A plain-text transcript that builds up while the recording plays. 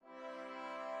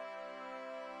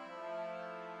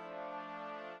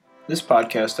This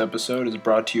podcast episode is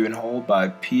brought to you in whole by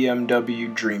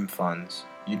PMW Dream Funds.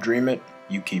 You dream it,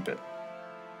 you keep it.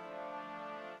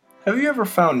 Have you ever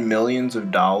found millions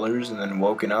of dollars and then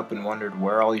woken up and wondered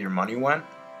where all your money went?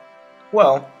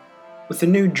 Well, with the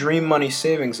new Dream Money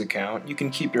Savings Account, you can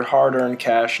keep your hard-earned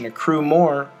cash and accrue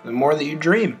more the more that you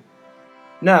dream.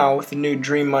 Now, with the new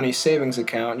Dream Money Savings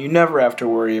Account, you never have to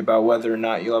worry about whether or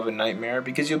not you'll have a nightmare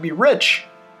because you'll be rich.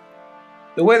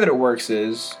 The way that it works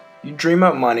is, you dream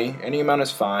up money, any amount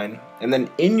is fine, and then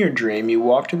in your dream you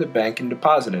walk to the bank and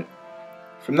deposit it.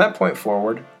 From that point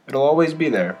forward, it'll always be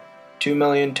there. 2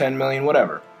 million, 10 million,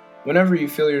 whatever. Whenever you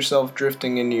feel yourself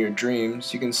drifting into your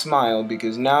dreams, you can smile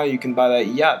because now you can buy that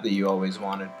yacht that you always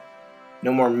wanted.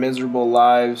 No more miserable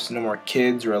lives, no more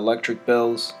kids or electric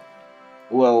bills.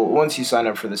 Well, once you sign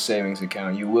up for the savings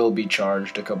account, you will be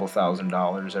charged a couple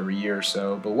 $1,000s every year or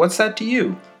so, but what's that to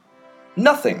you?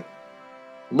 Nothing.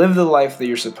 Live the life that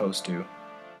you're supposed to.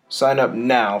 Sign up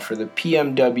now for the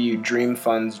PMW Dream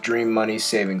Funds Dream Money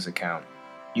Savings Account.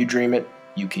 You dream it,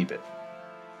 you keep it.